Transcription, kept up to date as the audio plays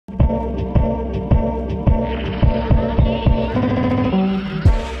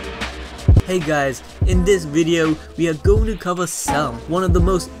Hey guys, in this video we are going to cover Cell, one of the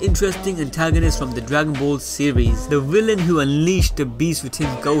most interesting antagonists from the Dragon Ball series, the villain who unleashed the beast within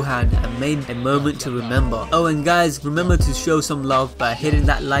Gohan and made a moment to remember. Oh, and guys, remember to show some love by hitting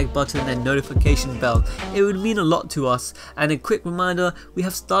that like button and notification bell. It would mean a lot to us. And a quick reminder, we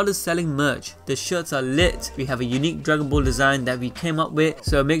have started selling merch. The shirts are lit, we have a unique Dragon Ball design that we came up with,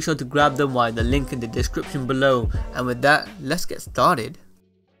 so make sure to grab them via the link in the description below. And with that, let's get started.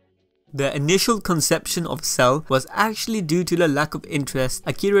 The initial conception of Cell was actually due to the lack of interest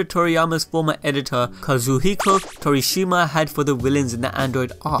Akira Toriyama's former editor Kazuhiko Torishima had for the villains in the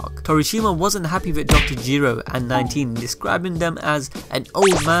Android arc. Torishima wasn't happy with Dr. Jiro and 19, describing them as an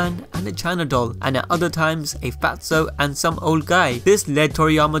old man and a China doll, and at other times a fatso and some old guy. This led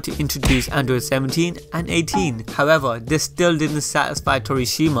Toriyama to introduce Android 17 and 18. However, this still didn't satisfy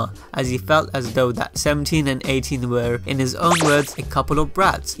Torishima, as he felt as though that 17 and 18 were, in his own words, a couple of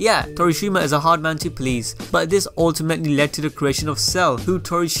brats. Yeah, Torishima is a hard man to please, but this ultimately led to the creation of Cell, who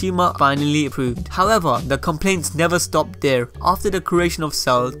Torishima finally approved. However, the complaints never stopped there. After the creation of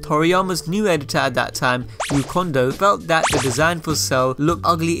Cell, Toriyama's new editor at that time, Yu Kondo, felt that the design for Cell looked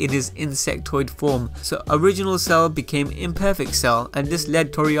ugly in his insectoid form, so original Cell became Imperfect Cell, and this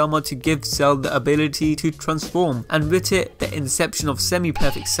led Toriyama to give Cell the ability to transform, and with it, the inception of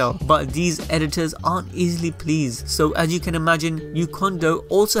Semi-Perfect Cell. But these editors aren't easily pleased, so as you can imagine, Yu Kondo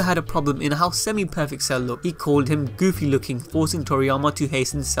also had a problem in how Semi-Perfect Cell looked. He called him goofy looking, forcing Toriyama to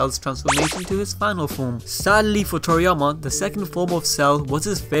hasten Cell's transformation to his final form. Sadly for Toriyama, the second form of Cell was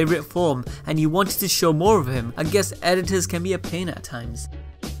his favourite form, and he wanted to show more of him. I guess editors can be a pain at times.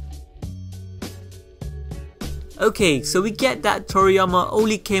 Okay, so we get that Toriyama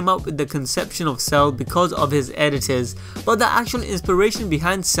only came up with the conception of Cell because of his editors, but the actual inspiration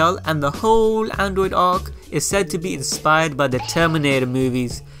behind Cell and the whole Android arc is said to be inspired by the Terminator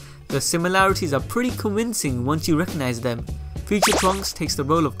movies. The similarities are pretty convincing once you recognize them. Future Trunks takes the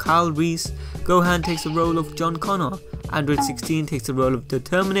role of Kyle Reese, Gohan takes the role of John Connor, Android 16 takes the role of the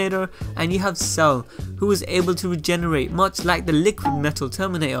Terminator, and you have Cell, who is able to regenerate much like the liquid metal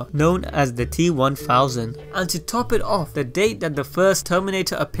Terminator, known as the T-1000. And to top it off, the date that the first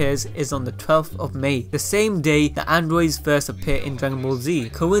Terminator appears is on the 12th of May, the same day the androids first appear in Dragon Ball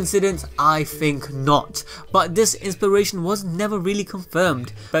Z. Coincidence? I think not, but this inspiration was never really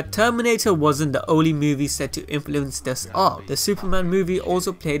confirmed. But Terminator wasn't the only movie set to influence this arc. The Superman movie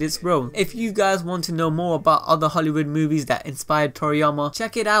also played its role. If you guys want to know more about other Hollywood movies that inspired Toriyama,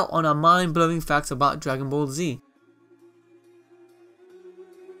 check it out on our mind-blowing facts about Dragon Ball Z.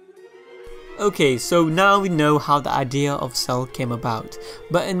 Okay, so now we know how the idea of Cell came about,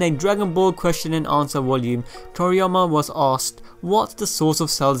 but in a Dragon Ball question and answer volume, Toriyama was asked what's the source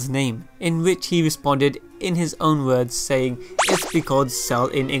of Cell's name, in which he responded in his own words saying it's because Cell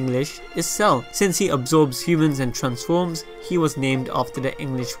in English is cell. Since he absorbs humans and transforms, he was named after the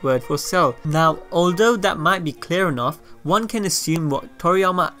English word for cell. Now, although that might be clear enough, one can assume what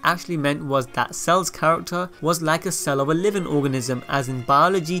Toriyama actually meant was that Cell's character was like a cell of a living organism, as in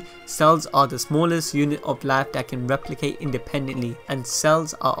biology, cells are the smallest unit of life that can replicate independently, and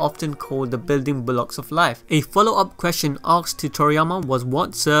cells are often called the building blocks of life. A follow-up question asked to Toriyama was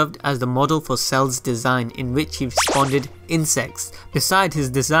what served as the model for Cell's design, in which he responded insects. Beside his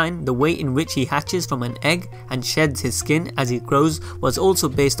design, the way in which he hatches from an egg and sheds his skin as he grows was also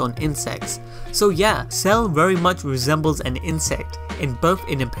based on insects. So yeah, Cell very much resembles an insect, in both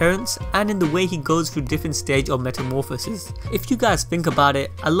in appearance and in the way he goes through different stages of metamorphosis. If you guys think about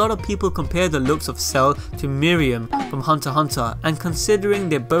it, a lot of people compare the looks of Cell to Miriam from Hunter x Hunter, and considering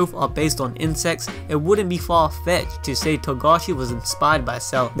they both are based on insects, it wouldn't be far-fetched to say Togashi was inspired by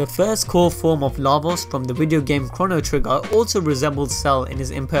Cell. The first core form of Lavos from the video game Chrono Trigger also resembles Cell in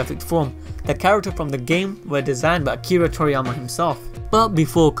his imperfect form. The character from the game were designed by Akira Toriyama himself. But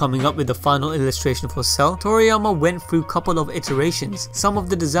before coming up with the final illustration for Cell, Toriyama went through a couple of iterations. Some of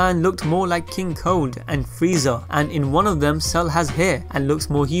the design looked more like King Cold and Frieza, and in one of them Cell has hair and looks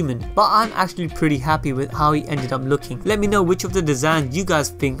more human. But I'm actually pretty happy with how he ended up looking. Let me know which of the designs you guys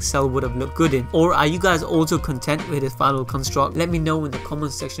think Cell would have looked good in, or are you guys also content with his final construct? Let me know in the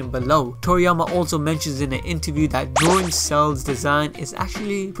comment section below. Toriyama also mentions in an interview that drawing Cell's design is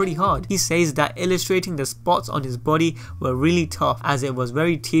actually pretty hard. He says that illustrating the spots on his body were really tough, as it was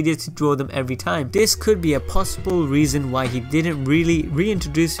very tedious to draw them every time. This could be a possible reason why he didn't really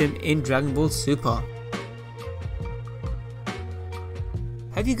reintroduce him in Dragon Ball Super.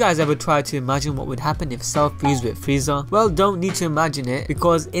 Have you guys ever tried to imagine what would happen if Cell fused with Frieza? Well, don't need to imagine it,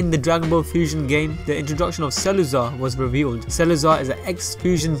 because in the Dragon Ball Fusion game, the introduction of Celluzar was revealed. Celluzar is an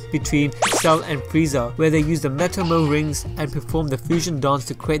X-fusion between Cell and Frieza, where they use the Metamo rings and perform the fusion dance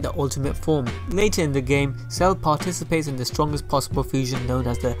to create the ultimate form. Later in the game, Cell participates in the strongest possible fusion known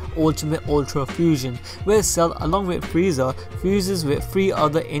as the Ultimate Ultra Fusion, where Cell, along with Frieza, fuses with 3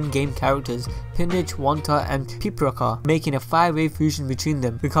 other in-game characters, Pinich, Wanta and Piccolo, making a 5-way fusion between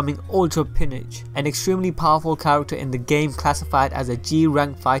them, becoming Ultra Pinich, an extremely powerful character in the game classified as a G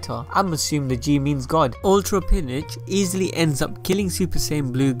rank fighter. I'm assuming the G means God. Ultra Pinich easily ends up killing Super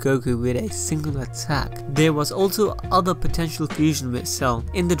Saiyan Blue Goku with a single attack. There was also other potential fusion with Cell.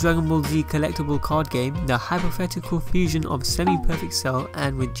 In the Dragon Ball Z collectible card game, the hypothetical fusion of Semi-Perfect Cell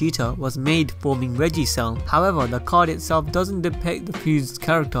and Vegeta was made, forming Cell. However, the card itself doesn't depict the fused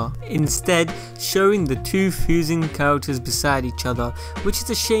character, instead showing the 2 fusing characters beside each other, which is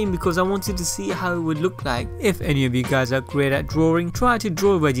a shame because I wanted to see how it would look like. If any of you guys are great at drawing, try to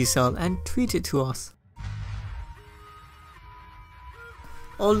draw Cell and tweet it to us.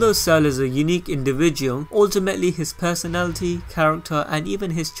 Although Cell is a unique individual, ultimately his personality, character and even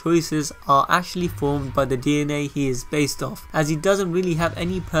his choices are actually formed by the DNA he is based off, as he doesn't really have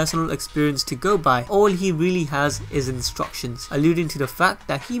any personal experience to go by. All he really has is instructions, alluding to the fact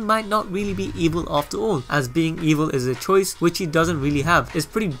that he might not really be evil after all, as being evil is a choice which he doesn't really have. It's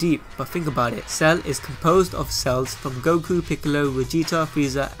pretty deep, but think about it. Cell is composed of cells from Goku, Piccolo, Vegeta,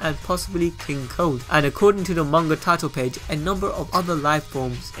 Frieza and possibly King Cold, and according to the manga title page, a number of other life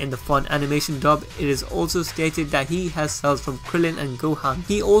forms. In the fun animation dub, it is also stated that he has cells from Krillin and Gohan.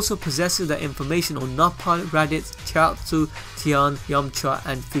 He also possesses the information on Nappa, Raditz, Chiaotzu, Tien, Yamcha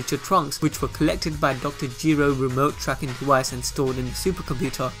and future Trunks, which were collected by Dr. Gero remote tracking device and stored in the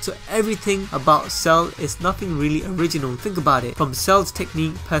supercomputer. So everything about Cell is nothing really original. Think about it. From Cell's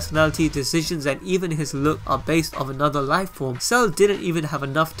technique, personality, decisions and even his look are based off another life form. Cell didn't even have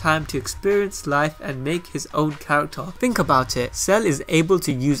enough time to experience life and make his own character. Think about it. Cell is able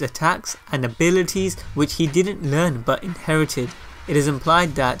to use attacks and abilities which he didn't learn but inherited. It is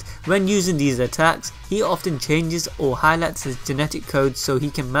implied that when using these attacks, he often changes or highlights his genetic code so he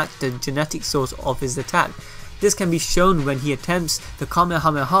can match the genetic source of his attack. This can be shown when he attempts the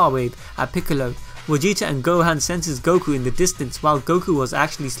Kamehameha wave at Piccolo. Vegeta and Gohan senses Goku in the distance while Goku was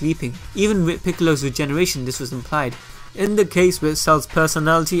actually sleeping. Even with Piccolo's regeneration, this was implied. In the case with Cell's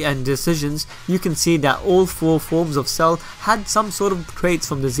personality and decisions, you can see that all 4 forms of Cell had some sort of traits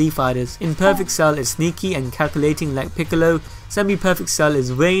from the Z Fighters. Imperfect Cell is sneaky and calculating like Piccolo, Semi-Perfect Cell is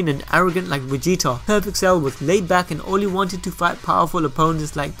vain and arrogant like Vegeta, Perfect Cell was laid back and only wanted to fight powerful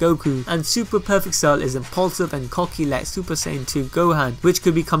opponents like Goku, and Super Perfect Cell is impulsive and cocky like Super Saiyan 2 Gohan, which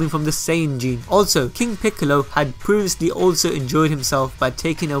could be coming from the Saiyan gene. Also, King Piccolo had previously also enjoyed himself by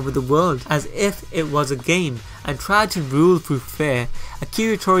taking over the world as if it was a game, and tried to rule through fear.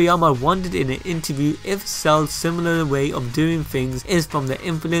 Akira Toriyama wondered in an interview if Cell's similar way of doing things is from the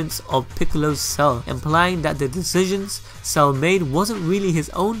influence of Piccolo's Cell, implying that the decisions Cell made wasn't really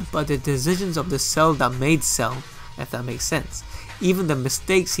his own but the decisions of the Cell that made Cell, if that makes sense. Even the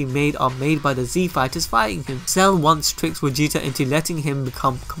mistakes he made are made by the Z Fighters fighting him. Cell once tricks Vegeta into letting him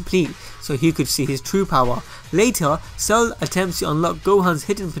become complete so he could see his true power. Later, Cell attempts to unlock Gohan's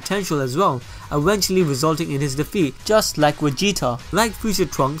hidden potential as well, eventually resulting in his defeat, just like Vegeta. Like future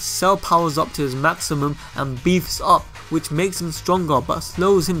Trunks, Cell powers up to his maximum and beefs up, which makes him stronger but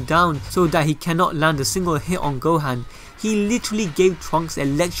slows him down so that he cannot land a single hit on Gohan. He literally gave Trunks a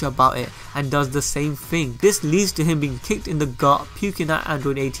lecture about it and does the same thing. This leads to him being kicked in the gut, puking at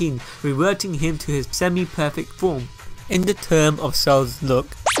Android 18, reverting him to his semi-perfect form. In the term of Cell's look,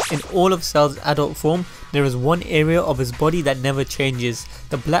 in all of Cell's adult form, there is one area of his body that never changes,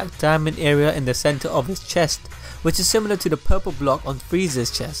 the black diamond area in the center of his chest, which is similar to the purple block on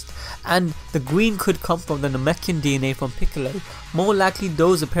Frieza's chest, and the green could come from the Namekian DNA from Piccolo. More likely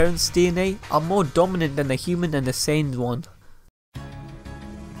those appearance DNA are more dominant than the human and the Saiyan one.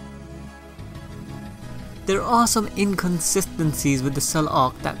 There are some inconsistencies with the Cell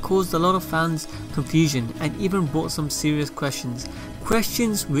arc that caused a lot of fans confusion and even brought some serious questions.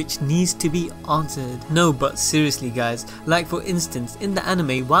 Questions which needs to be answered. No, but seriously guys, like for instance, in the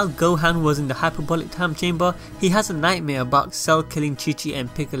anime, while Gohan was in the hyperbolic time chamber, he has a nightmare about Cell killing Chi-Chi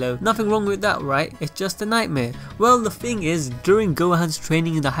and Piccolo. Nothing wrong with that, right? It's just a nightmare. Well, the thing is, during Gohan's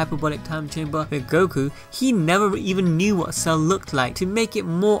training in the hyperbolic time chamber with Goku, he never even knew what Cell looked like. To make it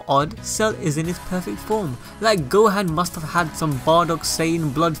more odd, Cell is in his perfect form. Like Gohan must have had some Bardock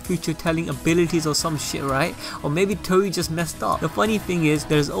Saiyan blood future telling abilities or some shit, right? Or maybe Toei just messed up. The funny funny thing is,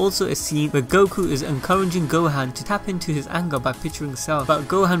 there is also a scene where Goku is encouraging Gohan to tap into his anger by picturing Cell, but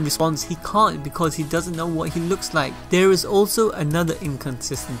Gohan responds he can't because he doesn't know what he looks like. There is also another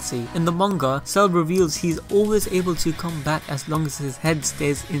inconsistency. In the manga, Cell reveals he's always able to come back as long as his head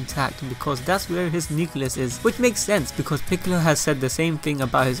stays intact because that's where his nucleus is, which makes sense because Piccolo has said the same thing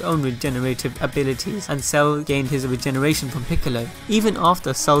about his own regenerative abilities, and Cell gained his regeneration from Piccolo. Even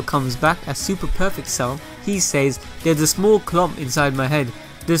after Cell comes back as Super Perfect Cell, he says, "There's a small clump inside my head.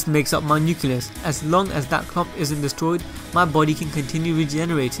 This makes up my nucleus. As long as that clump isn't destroyed, my body can continue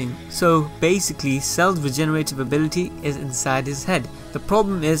regenerating." So basically, Cell's regenerative ability is inside his head. The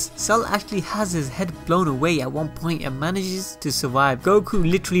problem is, Cell actually has his head blown away at one point and manages to survive. Goku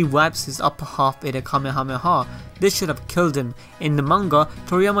literally wipes his upper half with a Kamehameha. This should have killed him. In the manga,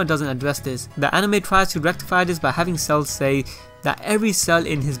 Toriyama doesn't address this. The anime tries to rectify this by having Cell say that every cell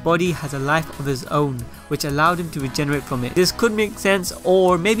in his body has a life of his own, which allowed him to regenerate from it. This could make sense,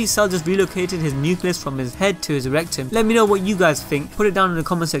 or maybe Cell just relocated his nucleus from his head to his rectum. Let me know what you guys think. Put it down in the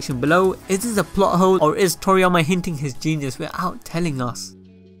comment section below. Is this a plot hole, or is Toriyama hinting his genius without telling us?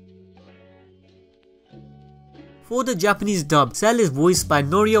 For the Japanese dub, Cell is voiced by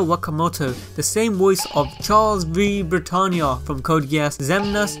Norio Wakamoto, the same voice of Charles V. Britannia from Code Geass,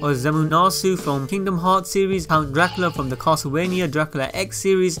 Xemnas or Zemunasu from Kingdom Hearts series, Count Dracula from the Castlevania Dracula X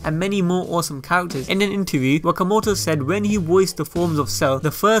series, and many more awesome characters. In an interview, Wakamoto said when he voiced the forms of Cell, the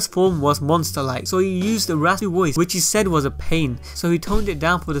first form was monster-like, so he used a raspy voice, which he said was a pain, so he toned it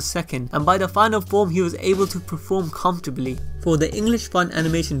down for the second, and by the final form he was able to perform comfortably. For the English fun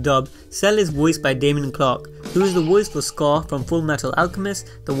animation dub, Cell is voiced by Damon Clark, who is the voice for Scar from Full Metal Alchemist,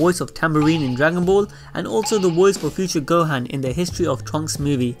 the voice of Tambourine in Dragon Ball, and also the voice for future Gohan in the History of Trunks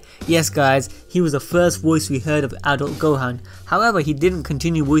movie. Yes guys, he was the first voice we heard of adult Gohan. However, he didn't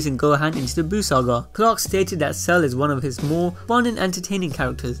continue voicing Gohan into the Buu saga. Clark stated that Cell is one of his more fun and entertaining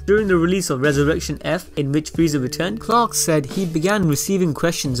characters. During the release of Resurrection F, in which Frieza returned, Clark said he began receiving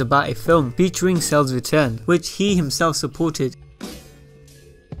questions about a film featuring Cell's return, which he himself supported.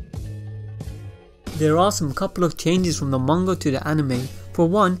 There are some couple of changes from the manga to the anime. For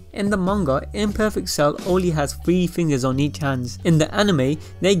one, in the manga, Imperfect Cell only has 3 fingers on each hand. In the anime,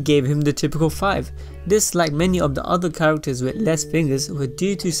 they gave him the typical 5. This, like many of the other characters with less fingers, were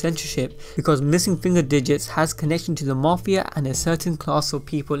due to censorship because missing finger digits has connection to the mafia and a certain class of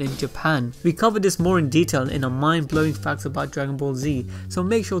people in Japan. We covered this more in detail in our mind-blowing facts about Dragon Ball Z, so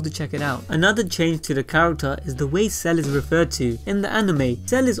make sure to check it out. Another change to the character is the way Cell is referred to. In the anime,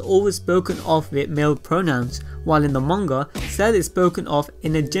 Cell is always spoken of with male pronouns, while in the manga, Cell is spoken of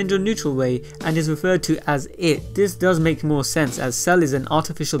in a gender-neutral way and is referred to as it. This does make more sense as Cell is an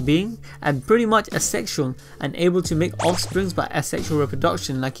artificial being and pretty much asexual and able to make offsprings by asexual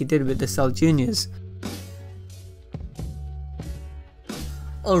reproduction like he did with the Cell Juniors.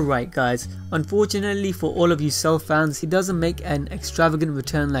 Alright guys, unfortunately for all of you Cell fans, he doesn't make an extravagant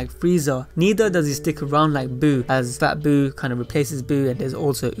return like Frieza. Neither does he stick around like Buu, as Fat Buu kind of replaces Buu, and there's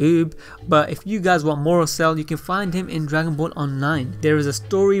also Oob. But if you guys want more of Cell, you can find him in Dragon Ball Online. There is a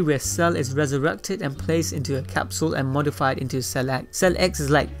story where Cell is resurrected and placed into a capsule and modified into Cell X. Cell X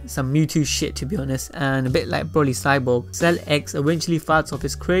is like some Mewtwo shit to be honest, and a bit like Broly Cyborg. Cell X eventually fights off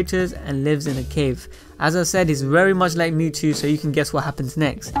his creators and lives in a cave. As I said, he's very much like Mewtwo, so you can guess what happens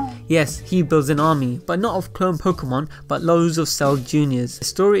next. Yes, he builds an army, but not of clone Pokemon, but loads of Cell Juniors. The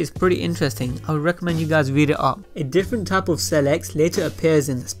story is pretty interesting. I would recommend you guys read it up. A different type of Cell X later appears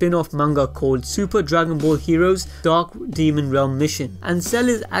in the spin-off manga called Super Dragon Ball Heroes Dark Demon Realm Mission. And Cell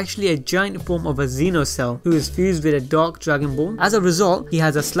is actually a giant form of a Xenocell who is fused with a Dark Dragon Ball. As a result, he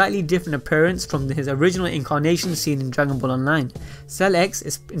has a slightly different appearance from his original incarnation seen in Dragon Ball Online. Cell X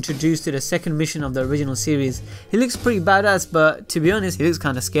is introduced to the second mission of the original series. He looks pretty badass, but to be honest, he looks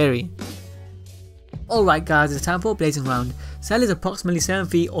kinda scary. Alright guys, it's time for a blazing round. Cell is approximately 7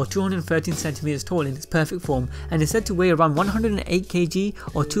 feet or 213 centimeters tall in its perfect form and is said to weigh around 108 kg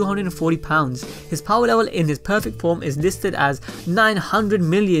or 240 pounds. His power level in his perfect form is listed as 900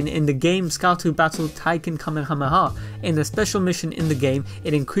 million in the game Scout to Battle Taiken Kamehameha. In the special mission in the game,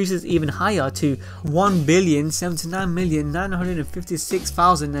 it increases even higher to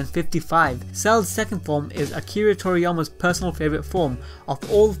 1,079,956,055. Cell's second form is Akira Toriyama's personal favorite form.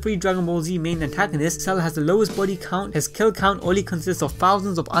 Of all 3 Dragon Ball Z main antagonists, Cell has the lowest body count, his kill count account only consists of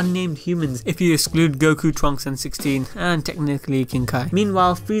thousands of unnamed humans if you exclude Goku, Trunks and 16, and technically King Kai.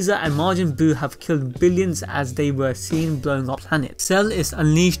 Meanwhile, Frieza and Majin Buu have killed billions as they were seen blowing up planets. Cell is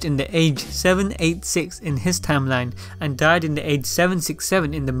unleashed in the age 786 in his timeline and died in the age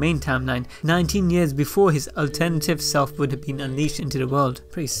 767 in the main timeline, 19 years before his alternative self would have been unleashed into the world.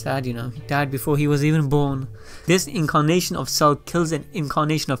 Pretty sad, you know, he died before he was even born. This incarnation of Cell kills an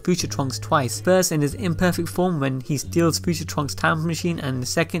incarnation of Future Trunks twice, first in his imperfect form when he steals Future Trunks' time machine, and the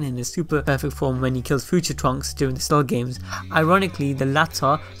second in his super perfect form when he kills Future Trunks during the Cell games. Ironically, the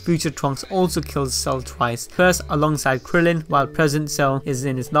latter, Future Trunks, also kills Cell twice, first alongside Krillin while present Cell is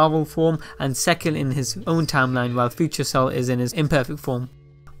in his larval form, and second in his own timeline while Future Cell is in his imperfect form.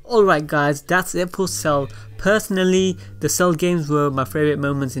 Alright guys, that's it for Cell. Personally, the Cell games were my favourite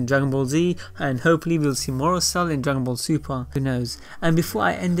moments in Dragon Ball Z, and hopefully we'll see more of Cell in Dragon Ball Super, who knows. And before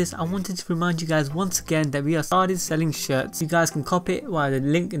I end this, I wanted to remind you guys once again that we have started selling shirts. You guys can copy it via the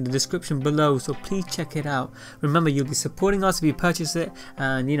link in the description below, so please check it out. Remember, you'll be supporting us if you purchase it,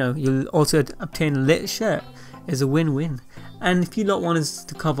 and you know, you'll also obtain a lit shirt. It's a win-win. And if you lot want us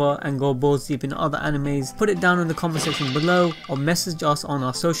to cover and go balls deep in other animes, put it down in the comment section below or message us on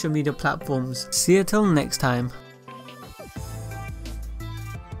our social media platforms. See you till next time.